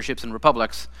dictatorships and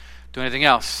republics to anything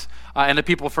else. And the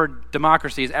people for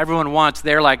democracies, everyone wants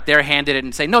their hand in it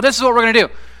and say, no, this is what we're going to do.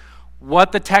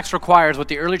 What the text requires, what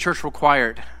the early church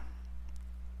required,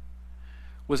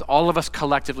 was all of us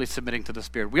collectively submitting to the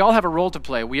Spirit. We all have a role to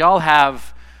play. We all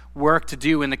have work to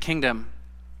do in the kingdom,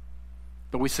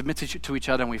 but we submit to each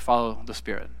other and we follow the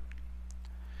Spirit.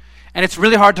 And it's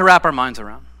really hard to wrap our minds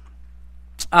around.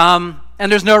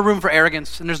 And there's no room for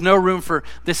arrogance, and there's no room for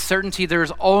this certainty.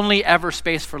 There's only ever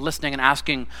space for listening and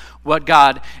asking what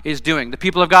God is doing. The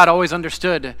people of God always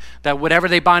understood that whatever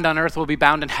they bind on earth will be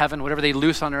bound in heaven. Whatever they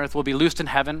loose on earth will be loosed in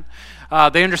heaven.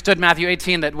 They understood Matthew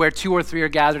 18, that where 2 or 3 are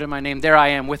gathered in my name, there I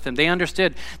am with them. They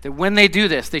understood that when they do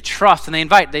this, they trust and they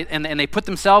invite, and they put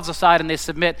themselves aside and they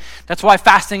submit. That's why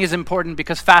fasting is important,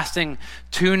 because fasting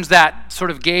tunes that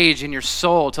sort of gauge in your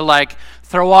soul to, like,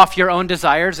 throw off your own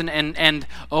desires and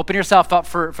open yourself up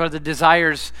for the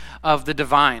desires of the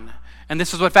divine. And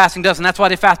this is what fasting does, and that's why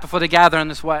they fast before they gather in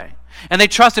this way. And they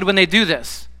trusted when they do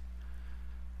this,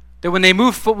 that when they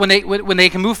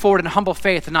can move forward in humble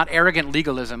faith and not arrogant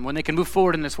legalism, when they can move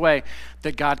forward in this way,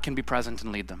 that God can be present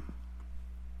and lead them.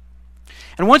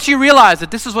 And once you realize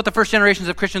that this is what the first generations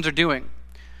of Christians are doing,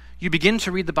 you begin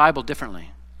to read the Bible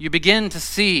differently. You begin to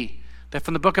see that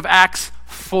from the book of Acts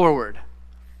forward,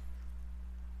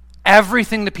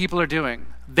 everything the people are doing,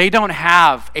 they don't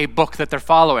have a book that they're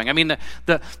following. I mean,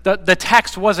 the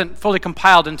text wasn't fully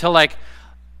compiled until, like,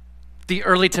 the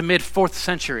early to mid 4th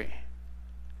century.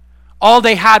 All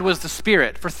they had was the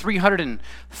Spirit for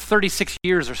 336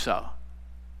 years or so.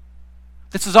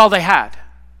 This is all they had.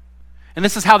 And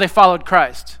this is how they followed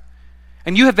Christ.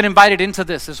 And you have been invited into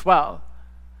this as well.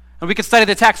 And we can study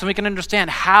the text and we can understand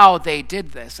how they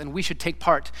did this, and we should take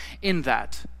part in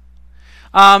that.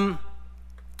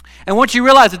 And once you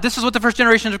realize that this is what the first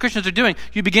generations of Christians are doing,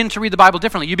 you begin to read the Bible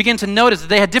differently. You begin to notice that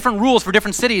they had different rules for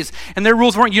different cities, and their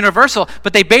rules weren't universal,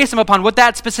 but they based them upon what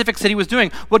that specific city was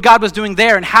doing, what God was doing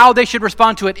there, and how they should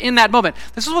respond to it in that moment.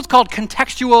 This is what's called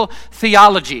contextual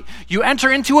theology. You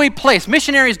enter into a place.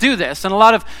 Missionaries do this, and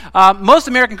most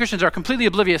American Christians are completely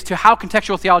oblivious to how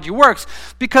contextual theology works,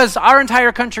 because our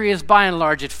entire country is, by and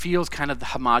large, it feels kind of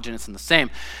homogenous and the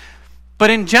same. But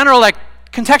in general, like,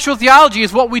 contextual theology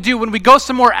is what we do when we go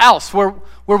somewhere else where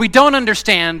we don't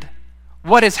understand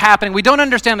what is happening. We don't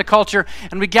understand the culture,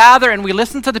 and we gather and we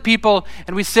listen to the people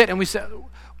and we sit and we say,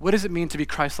 what does it mean to be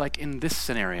Christ-like in this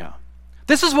scenario?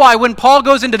 This is why when Paul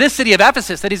goes into this city of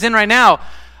Ephesus that he's in right now,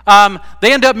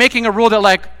 they end up making a rule that,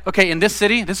 like, okay, in this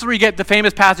city, this is where you get the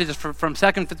famous passages from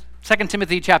 2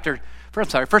 Timothy chapter 1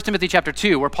 Timothy chapter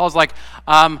 2, where Paul's like,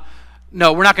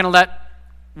 no, we're not going to let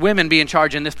women be in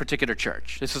charge in this particular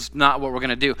church. This is not what we're going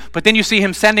to do. But then you see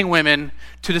him sending women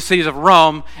to the cities of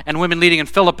Rome and women leading in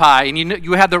Philippi. And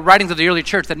you have the writings of the early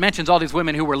church that mentions all these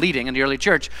women who were leading in the early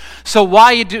church. So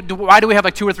why do we have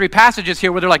like 2 or 3 passages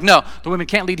here where they're like, no, the women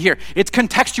can't lead here? It's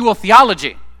contextual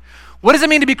theology. What does it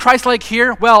mean to be Christ-like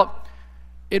here? Well,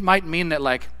 it might mean that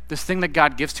like this thing that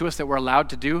God gives to us that we're allowed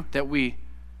to do, that we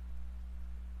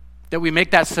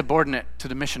make that subordinate to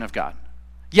the mission of God.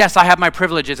 Yes, I have my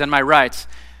privileges and my rights,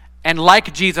 and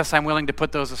like Jesus, I'm willing to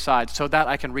put those aside so that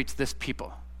I can reach this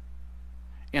people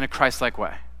in a Christ-like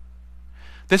way.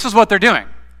 This is what they're doing.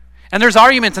 And there's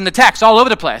arguments in the text all over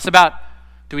the place about,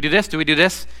 do we do this? Do we do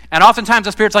this? And oftentimes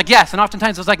the Spirit's like, yes, and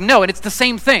oftentimes it's like, no, and it's the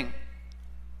same thing.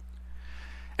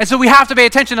 And so we have to pay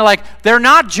attention to like, they're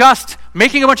not just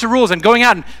making a bunch of rules and going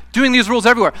out and doing these rules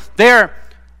everywhere. They're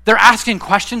asking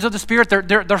questions of the Spirit.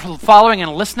 They're following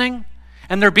and listening.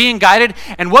 And they're being guided,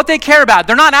 and what they care about,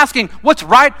 they're not asking what's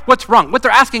right, what's wrong. What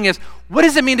they're asking is, what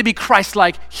does it mean to be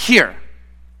Christ-like here?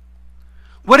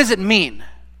 What does it mean?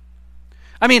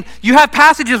 I mean, you have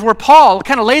passages where Paul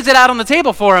kind of lays it out on the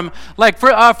table for him, like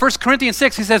for 1 Corinthians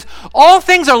 6, he says, all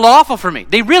things are lawful for me.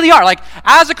 They really are. Like,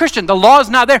 as a Christian, the law is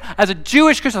not there. As a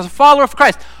Jewish Christian, as a follower of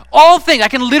Christ, all things, I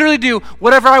can literally do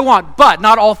whatever I want, but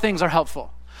not all things are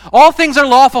helpful. All things are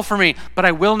lawful for me, but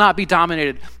I will not be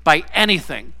dominated by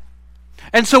anything.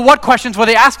 And so what questions were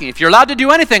they asking? If you're allowed to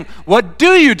do anything, what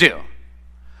do you do?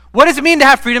 What does it mean to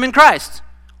have freedom in Christ?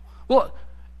 Well,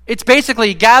 it's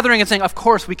basically gathering and saying, of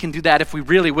course we can do that if we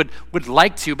really would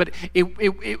like to, but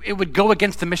it would go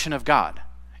against the mission of God.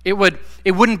 It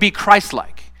wouldn't be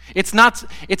Christ-like. It's not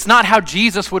how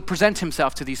Jesus would present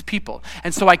himself to these people.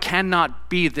 And so I cannot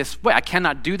be this way. I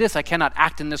cannot do this. I cannot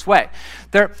act in this way.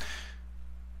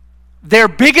 Their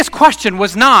biggest question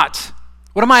was not,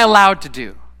 what am I allowed to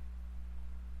do?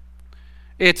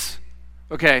 It's,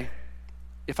 okay,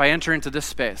 if I enter into this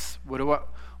space,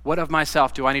 what of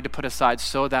myself do I need to put aside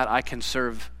so that I can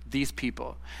serve these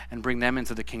people and bring them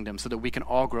into the kingdom so that we can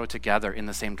all grow together in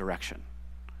the same direction?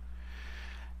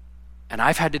 And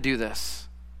I've had to do this.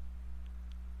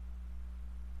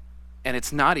 And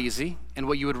it's not easy. And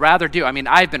what you would rather do, I mean,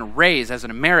 I've been raised as an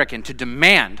American to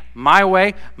demand my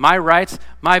way, my rights,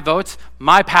 my votes,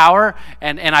 my power,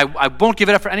 and I won't give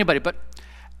it up for anybody. But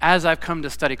as I've come to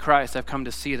study Christ, I've come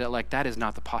to see that like that is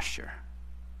not the posture.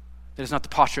 That is not the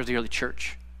posture of the early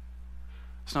church.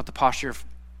 It's not the posture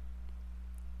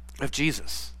of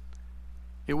Jesus.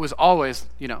 It was always,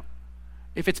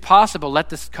 if it's possible, let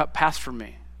this cup pass from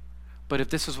me. But if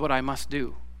this is what I must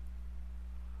do,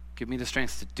 give me the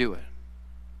strength to do it.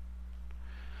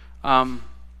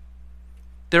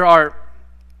 There are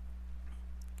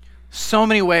so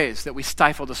many ways that we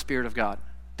stifle the Spirit of God,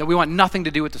 that we want nothing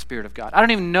to do with the Spirit of God. I don't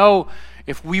even know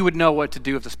if we would know what to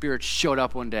do if the Spirit showed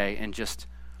up one day and just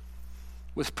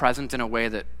was present in a way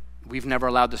that we've never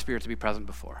allowed the Spirit to be present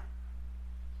before.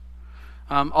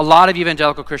 A lot of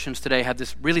evangelical Christians today have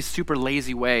this really super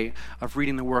lazy way of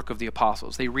reading the work of the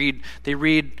apostles. They read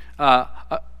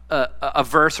a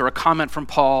verse or a comment from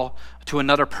Paul to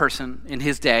another person in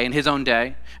his day, in his own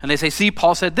day, and they say, see,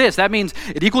 Paul said this. That means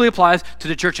it equally applies to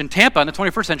the church in Tampa in the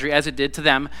 21st century as it did to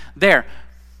them there.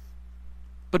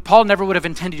 But Paul never would have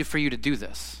intended for you to do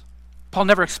this. Paul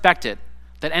never expected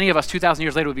that any of us 2,000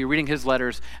 years later would be reading his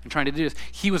letters and trying to do this.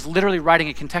 He was literally writing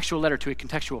a contextual letter to a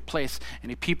contextual place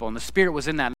and a people, and the Spirit was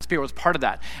in that, and the Spirit was part of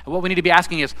that. And what we need to be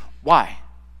asking is, why?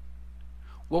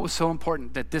 What was so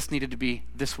important that this needed to be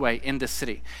this way in this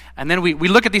city? And then we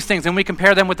look at these things and we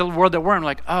compare them with the world that we're in. We're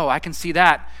like, oh, I can see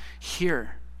that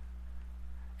here.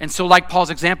 And so like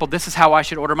Paul's example, this is how I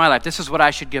should order my life. This is what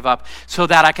I should give up so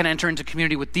that I can enter into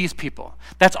community with these people.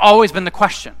 That's always been the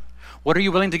question. What are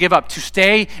you willing to give up to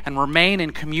stay and remain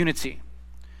in community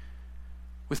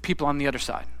with people on the other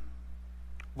side?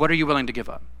 What are you willing to give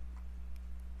up?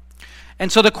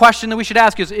 And so the question that we should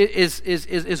ask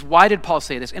is why did Paul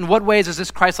say this? In what ways is this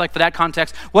Christ-like for that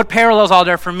context? What parallels are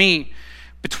there for me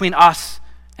between us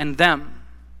and them?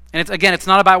 And it's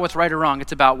not about what's right or wrong.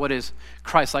 It's about what is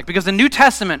Christ-like. Because the New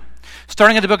Testament,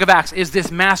 starting at the book of Acts, is this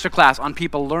masterclass on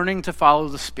people learning to follow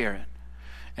the Spirit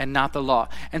and not the law.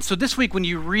 And so this week when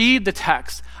you read the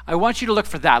text, I want you to look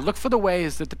for that. Look for the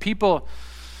ways that the people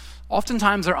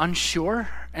oftentimes are unsure,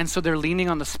 and so they're leaning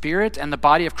on the Spirit and the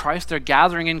body of Christ. They're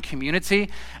gathering in community,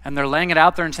 and they're laying it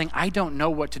out there and saying, I don't know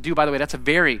what to do. By the way, that's a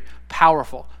very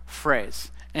powerful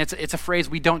phrase. And it's a phrase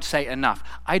we don't say enough.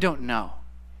 I don't know.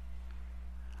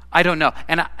 I don't know.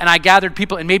 And I gathered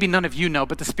people, and maybe none of you know,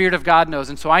 but the Spirit of God knows.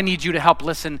 And so I need you to help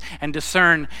listen and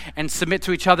discern and submit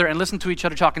to each other and listen to each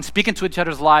other talk and speak into each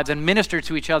other's lives and minister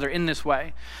to each other in this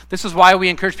way. This is why we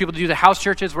encourage people to do the house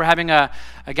churches. We're having a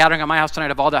gathering at my house tonight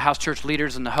of all the house church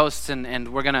leaders and the hosts, and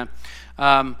we're going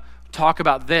to talk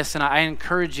about this. And I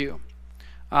encourage you,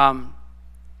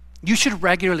 you should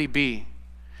regularly be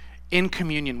in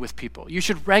communion with people. You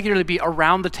should regularly be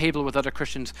around the table with other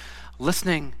Christians,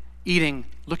 listening, eating,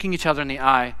 looking each other in the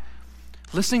eye,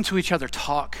 listening to each other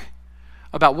talk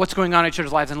about what's going on in each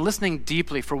other's lives, and listening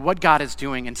deeply for what God is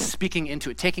doing and speaking into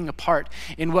it, taking a part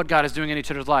in what God is doing in each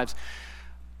other's lives.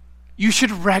 You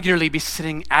should regularly be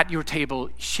sitting at your table,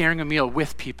 sharing a meal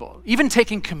with people, even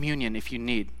taking communion if you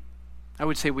need. I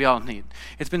would say we all need.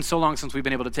 It's been so long since we've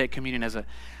been able to take communion as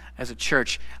a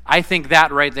church. I think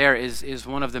that right there is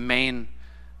one of the main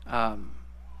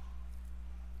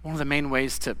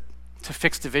ways to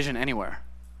fix division anywhere.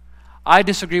 I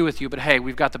disagree with you, but hey,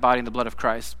 we've got the body and the blood of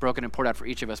Christ broken and poured out for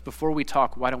each of us. Before we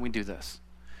talk, why don't we do this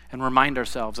and remind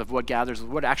ourselves of what gathers,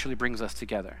 what actually brings us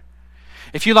together?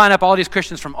 If you line up all these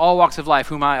Christians from all walks of life,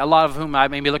 a lot of whom I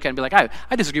maybe look at and be like,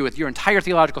 I disagree with your entire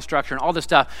theological structure and all this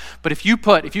stuff, but if you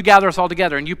gather us all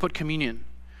together and you put communion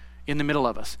in the middle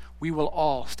of us, we will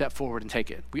all step forward and take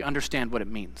it. We understand what it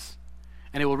means.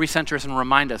 And it will recenter us and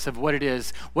remind us of what it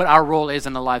is, what our role is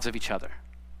in the lives of each other.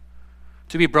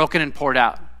 To be broken and poured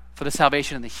out for the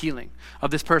salvation and the healing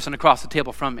of this person across the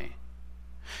table from me.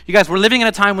 You guys, we're living in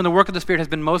a time when the work of the Spirit has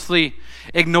been mostly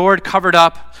ignored, covered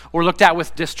up, or looked at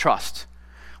with distrust.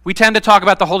 We tend to talk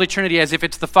about the Holy Trinity as if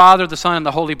it's the Father, the Son, and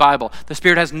the Holy Bible. The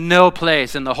Spirit has no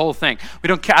place in the whole thing. We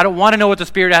don't care. I don't want to know what the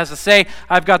Spirit has to say.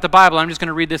 I've got the Bible. I'm just going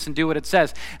to read this and do what it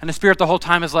says. And the Spirit the whole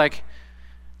time is like,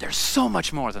 there's so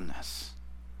much more than this.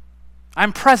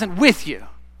 I'm present with you.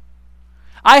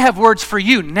 I have words for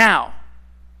you now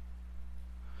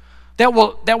that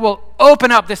will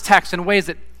open up this text in ways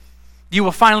that you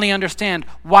will finally understand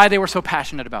why they were so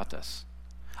passionate about this.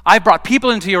 I've brought people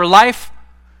into your life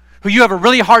who you have a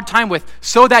really hard time with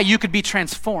so that you could be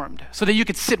transformed, so that you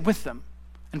could sit with them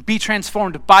and be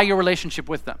transformed by your relationship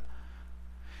with them.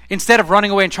 Instead of running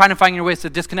away and trying to find your ways to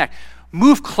disconnect,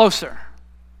 move closer.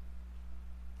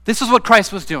 This is what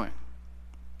Christ was doing.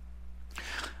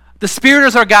 The Spirit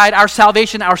is our guide, our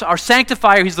salvation, our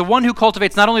sanctifier. He's the one who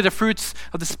cultivates not only the fruits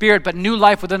of the Spirit, but new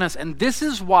life within us. And this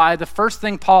is why the first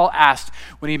thing Paul asked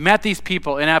when he met these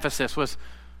people in Ephesus was,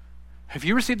 have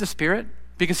you received the Spirit?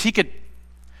 Because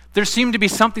there seemed to be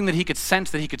something that he could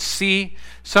sense, that he could see,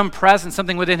 some presence,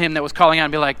 something within him that was calling out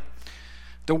and be like,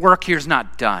 the work here's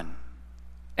not done.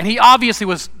 And he obviously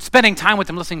was spending time with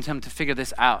them, listening to him to figure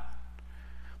this out.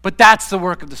 But that's the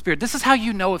work of the Spirit. This is how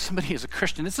you know if somebody is a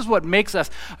Christian. This is what makes us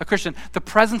a Christian, the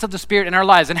presence of the Spirit in our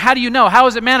lives. And how do you know? How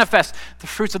does it manifest? The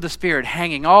fruits of the Spirit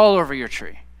hanging all over your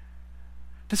tree.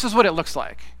 This is what it looks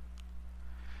like.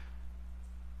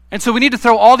 And so we need to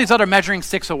throw all these other measuring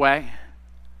sticks away.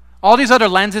 All these other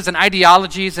lenses and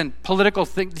ideologies and political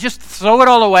things, just throw it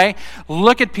all away.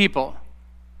 Look at people.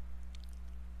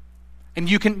 And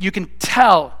you can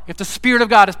tell if the Spirit of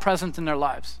God is present in their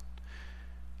lives.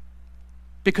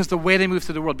 Because the way they move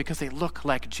through the world, because they look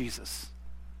like Jesus.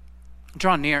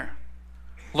 Draw near.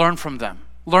 Learn from them.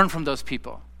 Learn from those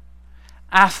people.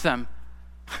 Ask them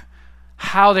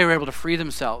how they were able to free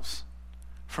themselves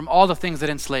from all the things that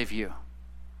enslave you.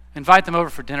 Invite them over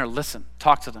for dinner. Listen.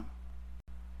 Talk to them.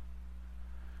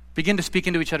 Begin to speak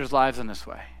into each other's lives in this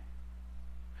way.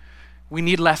 We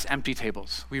need less empty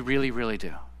tables. We really, really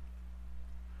do.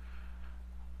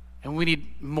 And we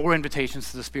need more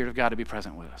invitations to the Spirit of God to be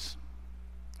present with us.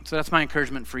 So that's my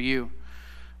encouragement for you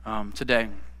today.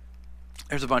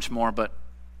 There's a bunch more, but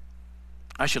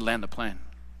I should land the plane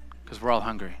because we're all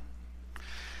hungry.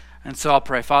 And so I'll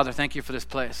pray. Father, thank you for this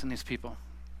place and these people.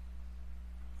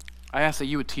 I ask that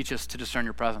you would teach us to discern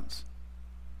your presence.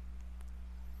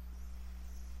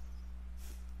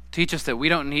 Teach us that we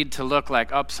don't need to look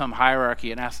like up some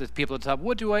hierarchy and ask the people at the top,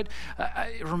 what do I...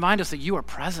 remind us that you are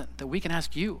present, that we can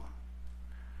ask you.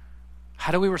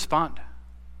 How do we respond?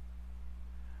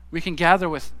 We can gather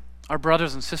with our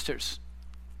brothers and sisters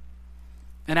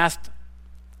and ask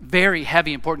very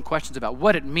heavy, important questions about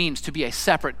what it means to be a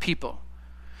separate people.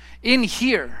 In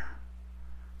here,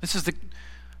 this is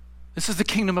the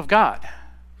kingdom of God.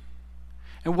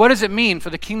 And what does it mean for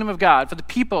the kingdom of God, for the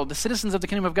people, the citizens of the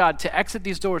kingdom of God, to exit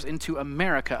these doors into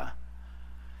America?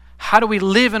 How do we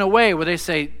live in a way where they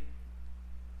say,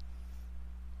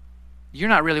 you're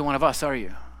not really one of us, are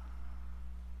you?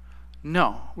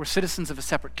 No, we're citizens of a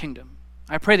separate kingdom.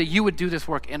 I pray that you would do this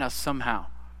work in us somehow.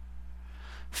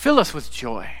 Fill us with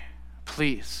joy,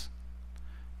 please.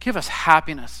 Give us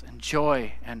happiness and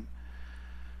joy and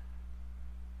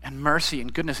mercy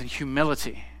and goodness and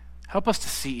humility. Help us to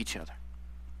see each other.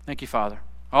 Thank you, Father.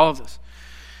 All of this.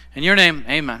 In your name,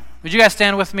 amen. Would you guys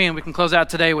stand with me and we can close out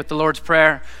today with the Lord's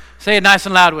Prayer? Say it nice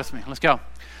and loud with me. Let's go.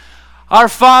 Our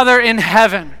Father in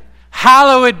heaven,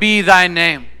 hallowed be thy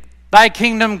name. Thy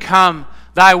kingdom come,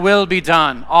 thy will be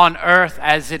done on earth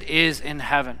as it is in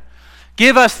heaven.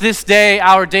 Give us this day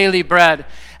our daily bread,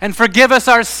 and forgive us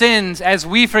our sins as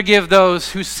we forgive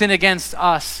those who sin against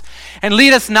us. And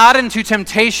lead us not into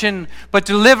temptation, but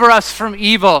deliver us from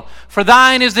evil. For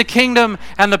thine is the kingdom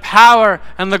and the power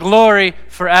and the glory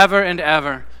forever and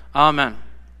ever. Amen.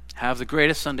 Have the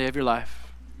greatest Sunday of your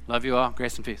life. Love you all.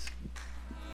 Grace and peace.